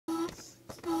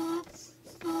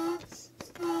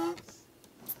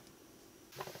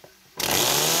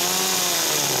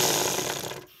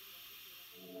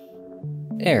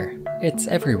Air. It's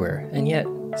everywhere, and yet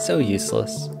so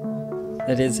useless.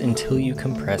 That is, until you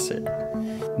compress it.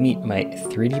 Meet my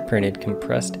 3D printed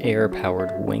compressed air powered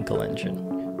Wankel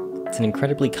engine. It's an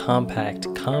incredibly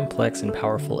compact, complex, and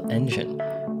powerful engine,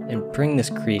 and bringing this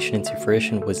creation into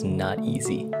fruition was not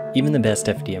easy. Even the best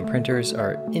FDM printers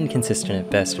are inconsistent at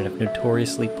best and have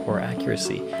notoriously poor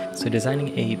accuracy, so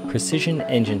designing a precision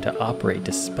engine to operate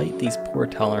despite these poor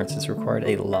tolerances required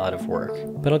a lot of work.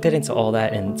 But I'll get into all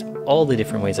that and all the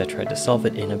different ways I tried to solve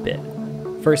it in a bit.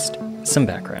 First, some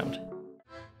background.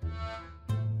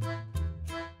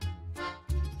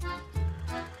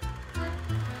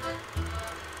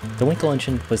 The Wankel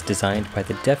engine was designed by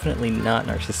the definitely not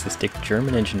narcissistic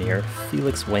German engineer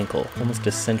Felix Wankel almost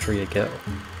a century ago.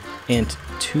 And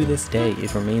to this day,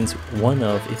 it remains one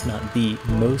of, if not the,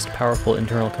 most powerful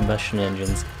internal combustion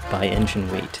engines by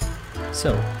engine weight.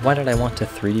 So, why did I want to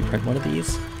 3D print one of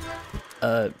these?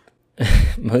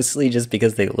 Mostly just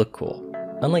because they look cool.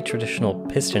 Unlike traditional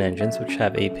piston engines, which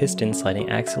have a piston sliding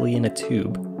axially in a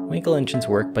tube, Wankel engines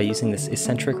work by using this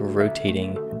eccentric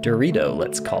rotating Dorito,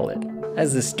 let's call it.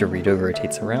 As this Dorito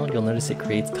rotates around, you'll notice it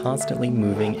creates constantly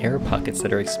moving air pockets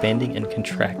that are expanding and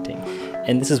contracting,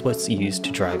 and this is what's used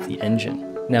to drive the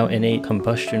engine. Now, in a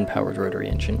combustion-powered rotary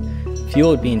engine, fuel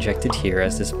would be injected here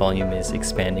as this volume is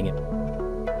expanding.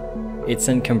 It's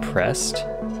then compressed,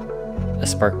 a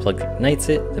spark plug ignites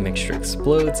it, the mixture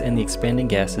explodes, and the expanding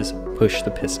gases push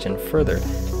the piston further,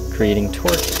 creating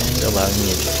torque and allowing the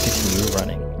engine to continue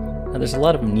running. Now, there's a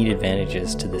lot of neat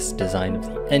advantages to this design of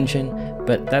the engine,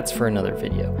 but that's for another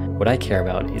video. What I care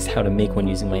about is how to make one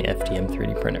using my FDM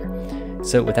 3D printer.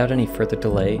 So without any further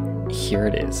delay, here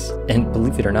it is. And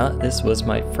believe it or not, this was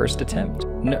my first attempt.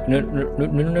 No.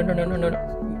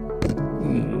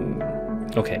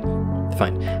 Okay,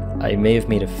 fine. I may have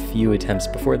made a few attempts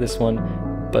before this one,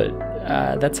 but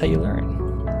that's how you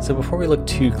learn. So before we look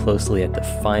too closely at the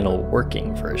final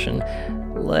working version,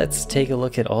 let's take a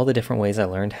look at all the different ways I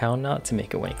learned how not to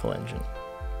make a Wankel engine.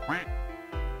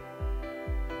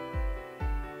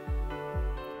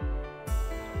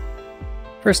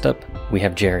 First up, we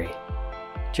have Jerry.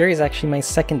 Jerry's actually my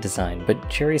second design, but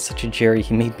Jerry's such a Jerry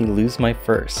he made me lose my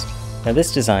first. Now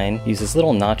this design uses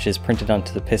little notches printed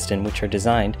onto the piston which are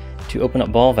designed to open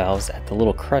up ball valves at the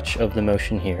little crutch of the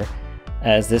motion here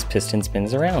as this piston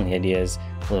spins around. The idea is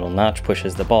the little notch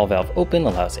pushes the ball valve open,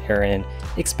 allows air in,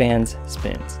 expands,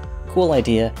 spins. Cool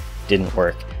idea, didn't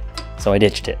work, so I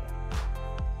ditched it.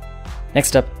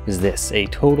 Next up is this, a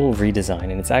total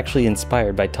redesign, and it's actually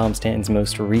inspired by Tom Stanton's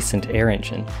most recent air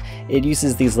engine. It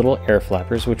uses these little air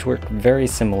flappers which work very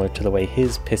similar to the way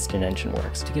his piston engine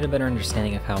works. To get a better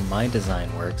understanding of how my design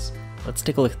works, let's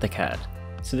take a look at the CAD.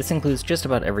 So this includes just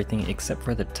about everything except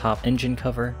for the top engine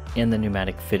cover and the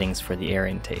pneumatic fittings for the air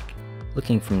intake.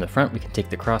 Looking from the front, we can take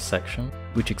the cross section,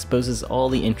 which exposes all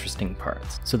the interesting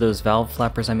parts. So those valve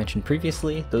flappers I mentioned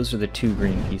previously, those are the two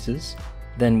green pieces.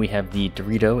 Then we have the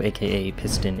Dorito, aka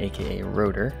piston, aka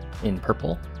rotor, in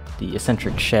purple, the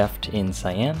eccentric shaft in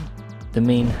cyan, the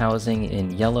main housing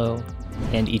in yellow,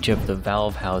 and each of the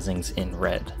valve housings in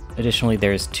red. Additionally,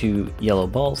 there's two yellow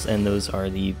balls, and those are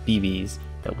the BBs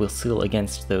that will seal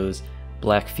against those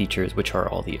black features, which are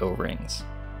all the O-rings.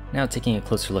 Now taking a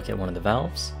closer look at one of the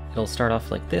valves, it'll start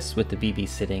off like this with the BB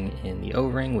sitting in the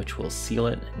O-ring, which will seal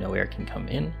it, no air can come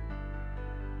in.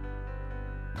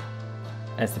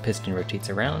 As the piston rotates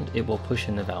around, it will push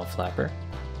in the valve flapper.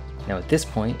 Now at this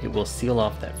point, it will seal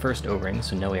off that first O-ring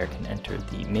so no air can enter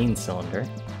the main cylinder.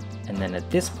 And then at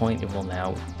this point, it will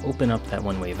now open up that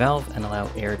one-way valve and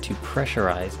allow air to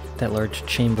pressurize that large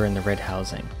chamber in the red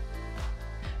housing.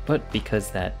 But because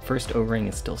that first O-ring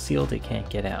is still sealed, it can't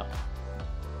get out.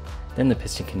 Then the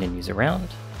piston continues around.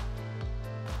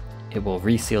 It will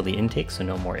reseal the intake so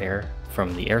no more air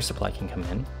from the air supply can come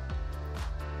in.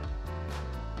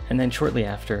 And then shortly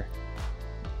after,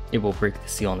 it will break the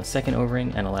seal on the second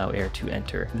O-ring and allow air to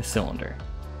enter the cylinder,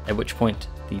 at which point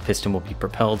the piston will be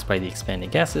propelled by the expanding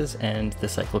gases and the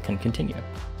cycle can continue.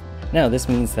 Now this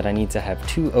means that I need to have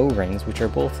two O-rings which are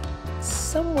both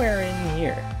somewhere in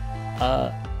here.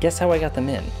 Guess how I got them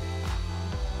in?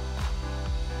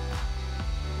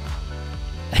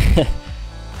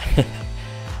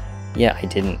 Yeah, I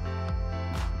didn't.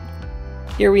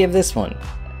 Here we have this one.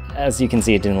 As you can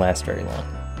see, it didn't last very long.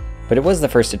 But it was the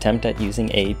first attempt at using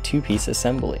a two-piece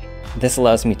assembly. This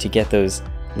allows me to get those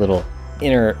little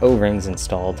inner O-rings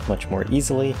installed much more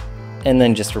easily, and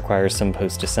then just requires some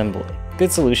post-assembly.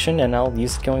 Good solution, and I'll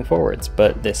use it going forwards,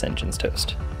 but this engine's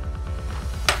toast.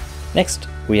 Next,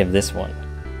 we have this one,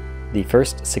 the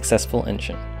first successful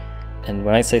engine. And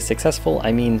when I say successful,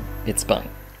 I mean it spun.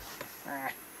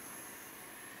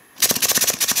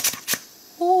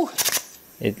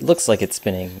 It looks like it's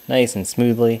spinning nice and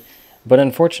smoothly, but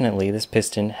unfortunately this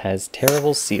piston has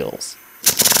terrible seals.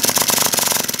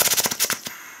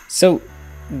 So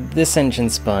this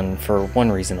engine spun for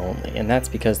one reason only, and that's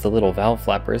because the little valve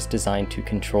flappers designed to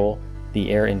control the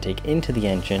air intake into the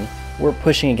engine were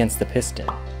pushing against the piston.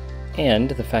 And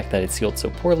the fact that it sealed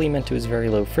so poorly meant it was very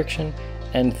low friction,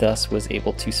 and thus was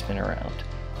able to spin around.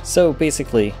 So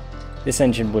basically, this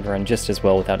engine would run just as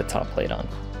well without a top plate on.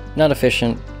 Not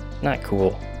efficient, not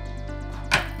cool.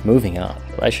 Moving on,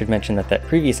 I should mention that that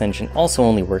previous engine also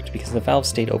only worked because the valve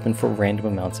stayed open for random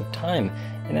amounts of time,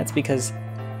 and that's because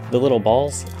the little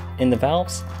balls in the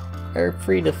valves are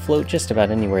free to float just about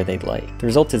anywhere they'd like. The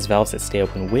result is valves that stay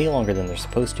open way longer than they're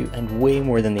supposed to, and way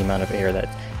more than the amount of air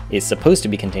that is supposed to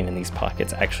be contained in these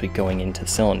pockets actually going into the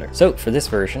cylinder. So for this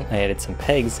version, I added some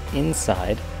pegs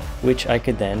inside, which I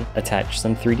could then attach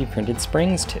some 3D printed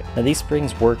springs to. Now these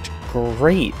springs worked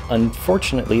great.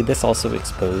 Unfortunately, this also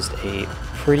exposed a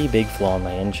pretty big flaw in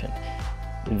my engine.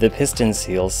 The piston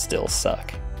seals still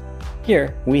suck.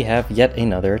 Here we have yet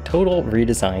another total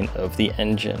redesign of the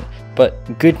engine.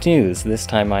 But good news, this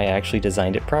time I actually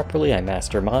designed it properly, I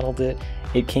master modeled it,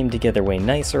 it came together way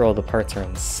nicer, all the parts are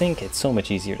in sync, it's so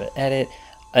much easier to edit,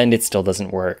 and it still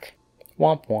doesn't work.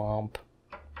 Womp womp.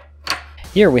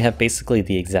 Here we have basically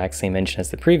the exact same engine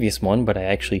as the previous one, but I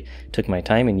actually took my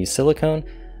time and used silicone,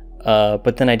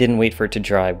 but then I didn't wait for it to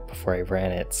dry before I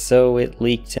ran it, so it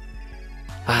leaked.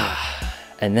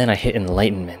 And then I hit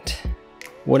enlightenment.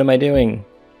 What am I doing?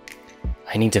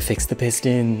 I need to fix the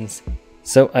pistons.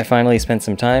 So I finally spent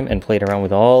some time and played around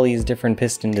with all these different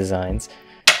piston designs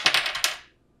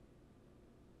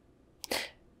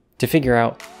to figure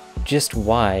out just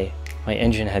why my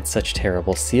engine had such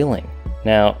terrible sealing.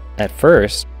 Now, at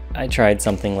first, I tried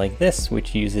something like this,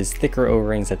 which uses thicker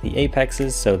O-rings at the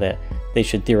apexes so that they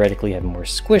should theoretically have more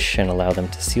squish and allow them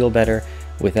to seal better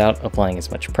without applying as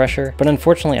much pressure. But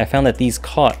unfortunately, I found that these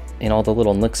caught in all the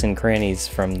little nooks and crannies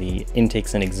from the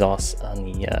intakes and exhausts on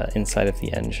the inside of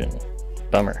the engine.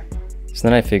 Bummer. So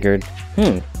then I figured,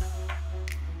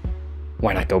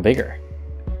 why not go bigger?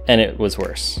 And it was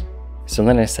worse. So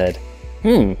then I said,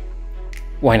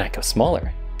 why not go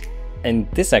smaller? And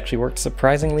this actually worked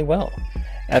surprisingly well.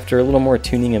 After a little more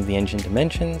tuning of the engine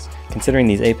dimensions, considering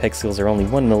these apex seals are only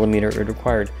 1mm, it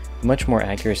required much more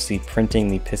accuracy printing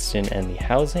the piston and the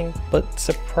housing, but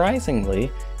surprisingly,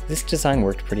 this design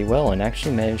worked pretty well and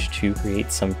actually managed to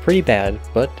create some pretty bad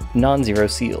but non-zero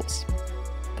seals.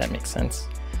 That makes sense.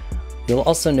 You'll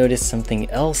also notice something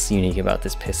else unique about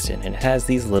this piston. It has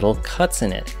these little cuts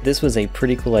in it. This was a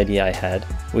pretty cool idea I had,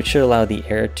 which should allow the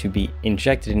air to be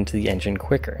injected into the engine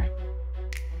quicker.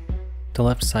 The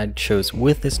left side shows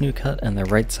with this new cut and the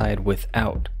right side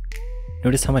without.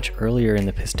 Notice how much earlier in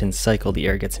the piston cycle the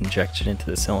air gets injected into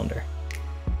the cylinder.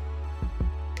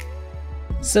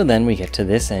 So then we get to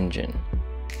this engine.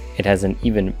 It has an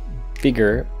even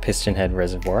bigger piston head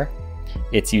reservoir.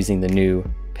 It's using the new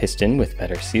piston with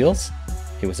better seals.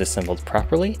 It was assembled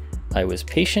properly, I was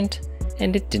patient,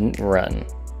 and it didn't run.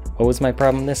 What was my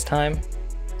problem this time?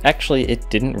 Actually, it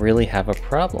didn't really have a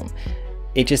problem.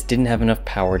 It just didn't have enough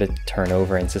power to turn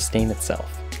over and sustain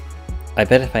itself. I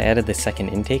bet if I added the second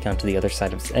intake onto the other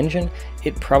side of this engine,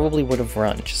 it probably would have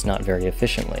run, just not very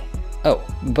efficiently. Oh,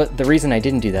 but the reason I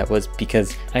didn't do that was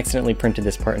because I accidentally printed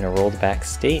this part in a rolled back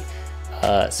state,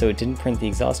 so it didn't print the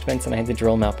exhaust vents and I had to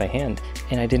drill them out by hand,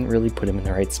 and I didn't really put them in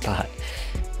the right spot.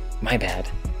 My bad.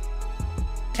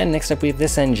 And next up we have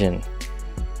this engine.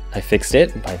 I fixed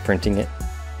it by printing it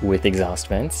with exhaust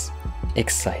vents.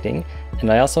 Exciting.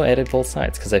 And I also added both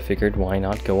sides because I figured why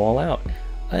not go all out.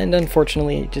 And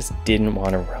unfortunately it just didn't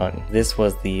want to run. This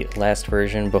was the last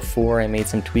version before I made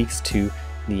some tweaks to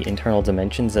the internal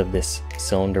dimensions of this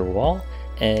cylinder wall,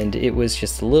 and it was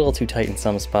just a little too tight in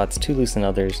some spots, too loose in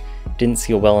others, didn't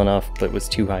seal well enough but was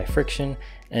too high friction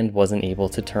and wasn't able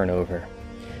to turn over.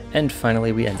 And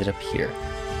finally we ended up here.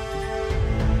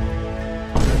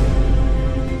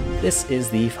 This is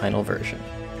the final version,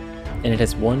 and it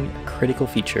has one critical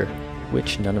feature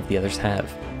which none of the others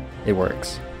have. It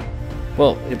works.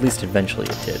 Well, at least eventually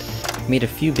it did. I made a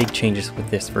few big changes with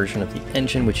this version of the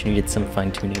engine which needed some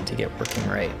fine-tuning to get working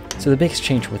right. So the biggest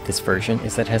change with this version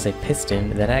is that it has a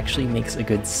piston that actually makes a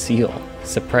good seal.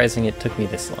 Surprising it took me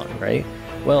this long, right?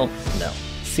 Well, no.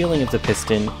 Sealing of the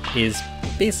piston is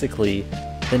basically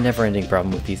the never-ending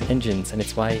problem with these engines, and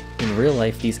it's why in real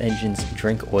life these engines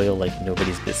drink oil like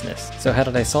nobody's business. So how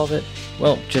did I solve it?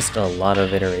 Well, just a lot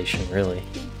of iteration, really.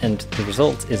 And the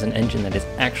result is an engine that is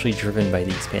actually driven by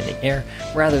the expanding air,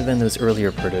 rather than those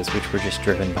earlier protos which were just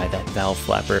driven by that valve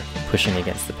flapper pushing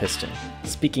against the piston.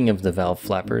 Speaking of the valve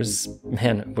flappers,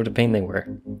 man, what a pain they were.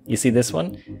 You see this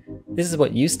one? This is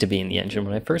what used to be in the engine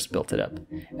when I first built it up.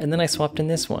 And then I swapped in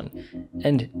this one.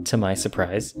 And to my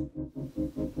surprise, oh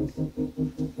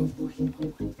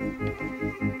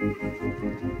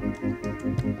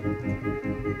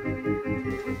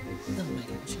my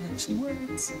gosh, it actually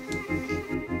works.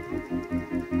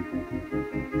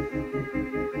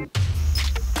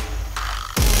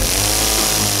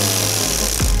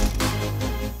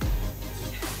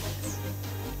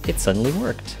 It suddenly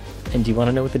worked. And do you want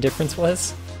to know what the difference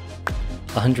was?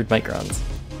 100 microns.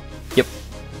 Yep.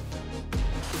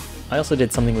 I also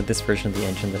did something with this version of the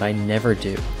engine that I never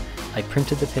do. I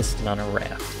printed the piston on a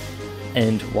raft.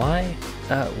 And why?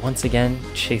 Once again,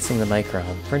 chasing the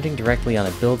micron. Printing directly on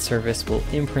a build surface will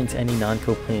imprint any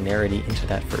non-coplanarity into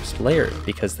that first layer,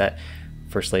 because that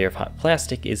first layer of hot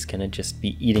plastic is going to just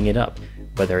be eating it up,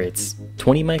 whether it's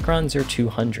 20 microns or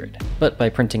 200. But by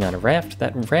printing on a raft,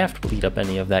 that raft will eat up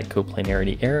any of that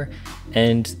coplanarity error,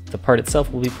 and the part itself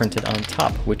will be printed on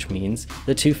top, which means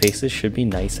the two faces should be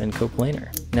nice and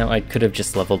coplanar. Now, I could have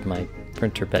just leveled my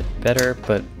printer bed better,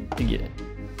 but yeah.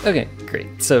 Okay,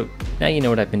 great. So now you know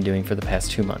what I've been doing for the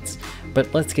past 2 months,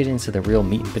 but let's get into the real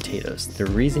meat and potatoes, the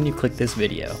reason you clicked this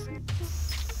video.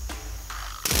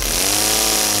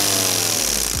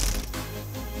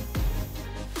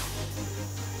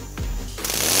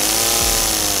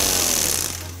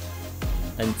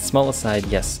 And small aside,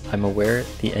 yes, I'm aware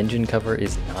the engine cover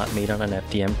is not made on an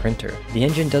FDM printer. The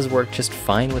engine does work just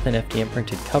fine with an FDM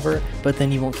printed cover, but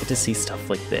then you won't get to see stuff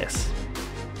like this.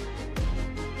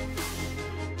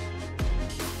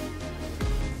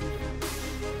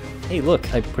 Hey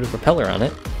look, I put a propeller on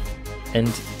it. And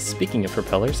speaking of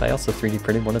propellers, I also 3D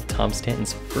printed one of Tom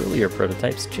Stanton's earlier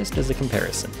prototypes just as a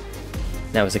comparison.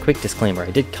 Now as a quick disclaimer, I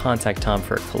did contact Tom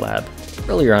for a collab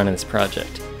earlier on in this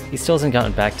project. He still hasn't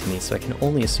gotten back to me, so I can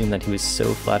only assume that he was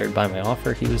so flattered by my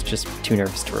offer he was just too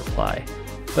nervous to reply.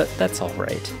 But that's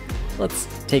alright. Let's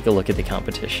take a look at the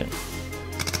competition.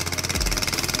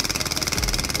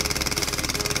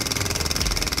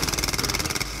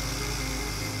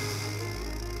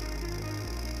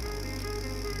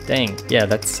 Dang, yeah,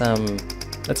 that's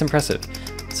impressive.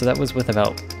 So that was with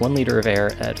about 1 liter of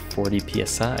air at 40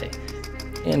 psi.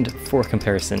 And for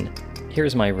comparison,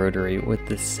 here's my rotary with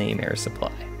the same air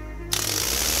supply.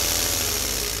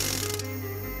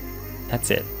 That's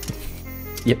it.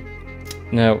 Yep.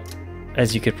 Now,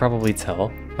 as you could probably tell,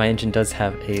 my engine does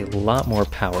have a lot more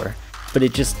power, but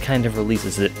it just kind of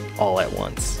releases it all at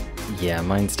once. Yeah,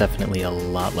 mine's definitely a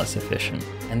lot less efficient,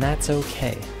 and that's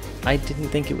okay. I didn't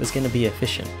think it was going to be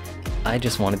efficient. I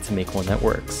just wanted to make one that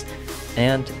works,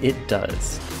 and it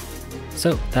does.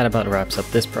 So that about wraps up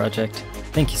this project.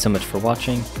 Thank you so much for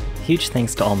watching. Huge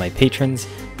thanks to all my patrons.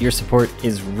 Your support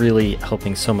is really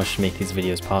helping so much to make these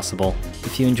videos possible.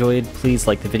 If you enjoyed, please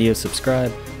like the video,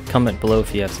 subscribe, comment below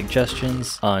if you have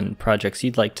suggestions on projects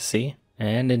you'd like to see,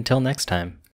 and until next time.